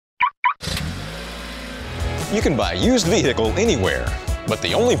You can buy a used vehicle anywhere, but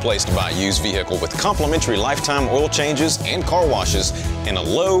the only place to buy a used vehicle with complimentary lifetime oil changes and car washes and a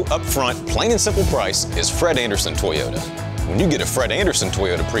low, upfront, plain and simple price is Fred Anderson Toyota. When you get a Fred Anderson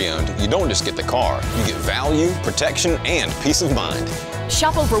Toyota Pre-Owned, you don't just get the car, you get value, protection, and peace of mind.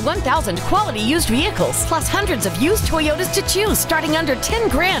 Shop over 1,000 quality used vehicles, plus hundreds of used Toyotas to choose, starting under 10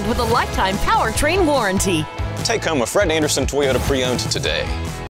 grand with a lifetime powertrain warranty. Take home a Fred Anderson Toyota Pre-Owned today.